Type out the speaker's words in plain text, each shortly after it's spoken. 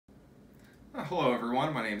Hello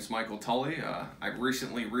everyone, my name is Michael Tully. I've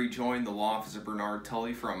recently rejoined the law office of Bernard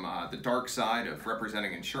Tully from the dark side of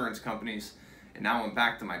representing insurance companies, and now I'm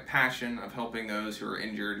back to my passion of helping those who are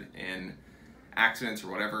injured in accidents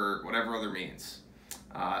or whatever other means.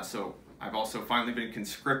 So I've also finally been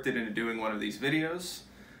conscripted into doing one of these videos.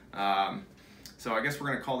 So I guess we're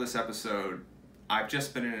going to call this episode, I've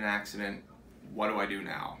just been in an accident, what do I do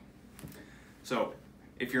now? So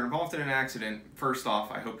if you're involved in an accident, first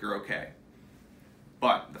off, I hope you're okay.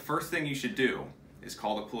 But the first thing you should do is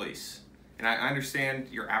call the police. And I understand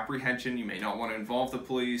your apprehension, you may not want to involve the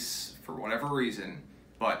police for whatever reason,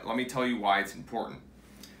 but let me tell you why it's important.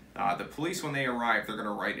 The police, when they arrive, they're going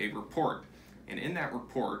to write a report. And in that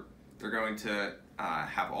report, they're going to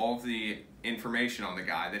have all of the information on the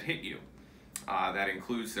guy that hit you. That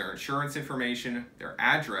includes their insurance information, their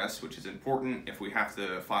address, which is important if we have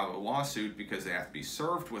to file a lawsuit because they have to be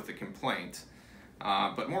served with the complaint.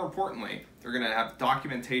 But more importantly, they're going to have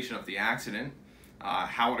documentation of the accident,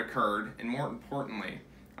 how it occurred, and more importantly,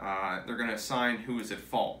 they're going to assign who is at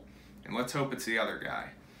fault. And let's hope it's the other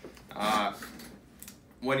guy.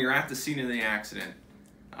 When you're at the scene of the accident,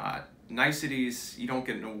 niceties, you don't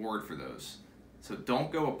get an award for those. So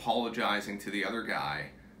don't go apologizing to the other guy.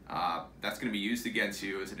 That's going to be used against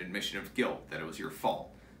you as an admission of guilt, that it was your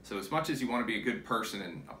fault. So as much as you want to be a good person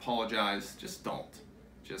and apologize, just don't.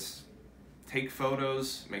 Just take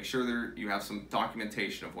photos, make sure you have some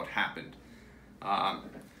documentation of what happened.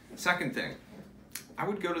 Second thing, I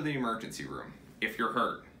would go to the emergency room if you're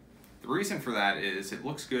hurt. The reason for that is it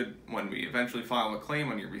looks good when we eventually file a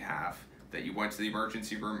claim on your behalf that you went to the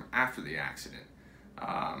emergency room after the accident.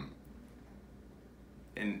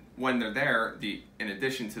 And when they're there, in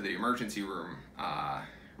addition to the emergency room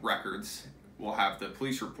records, we'll have the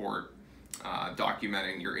police report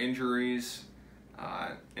documenting your injuries,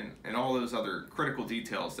 and all those other critical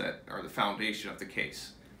details that are the foundation of the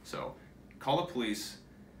case. So call the police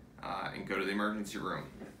and go to the emergency room.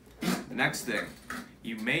 The next thing,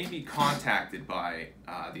 you may be contacted by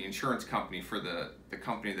the insurance company for the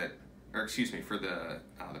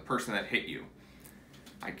person that hit you.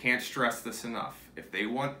 I can't stress this enough. If they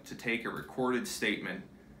want to take a recorded statement,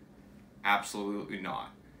 absolutely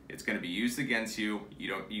not. It's going to be used against you.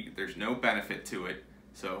 There's no benefit to it.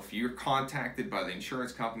 So if you're contacted by the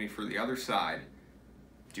insurance company for the other side,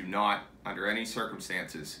 do not, under any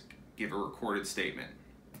circumstances, give a recorded statement.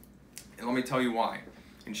 And let me tell you why.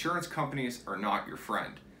 Insurance companies are not your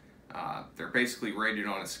friend. They're basically rated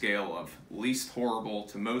on a scale of least horrible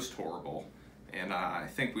to most horrible, and I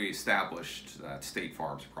think we established that State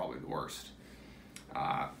Farm's probably the worst.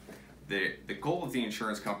 The goal of the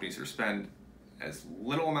insurance companies is to spend as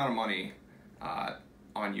little amount of money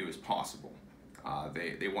on you as possible.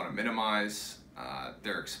 They want to minimize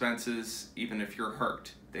their expenses, even if you're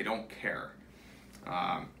hurt. They don't care.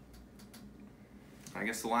 I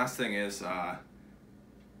guess the last thing is,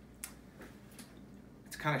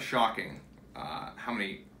 it's kind of shocking how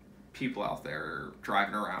many people out there are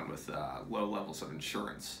driving around with low levels of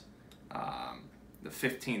insurance. The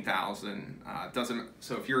 $15,000 doesn't.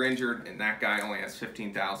 So if you're injured and that guy only has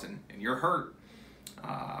 $15,000 and you're hurt,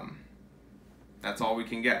 that's all we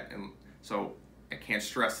can get. And so I can't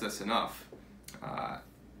stress this enough.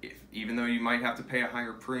 Even though you might have to pay a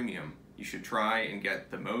higher premium, you should try and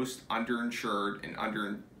get the most uninsured and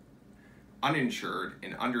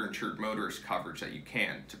underinsured motorist coverage that you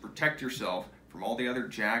can to protect yourself from all the other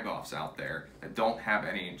jagoffs out there that don't have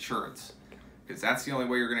any insurance, because that's the only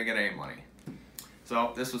way you're going to get any money.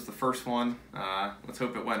 So this was the first one. Let's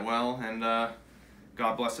hope it went well, and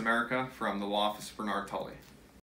God bless America from the law office of Bernard Tully.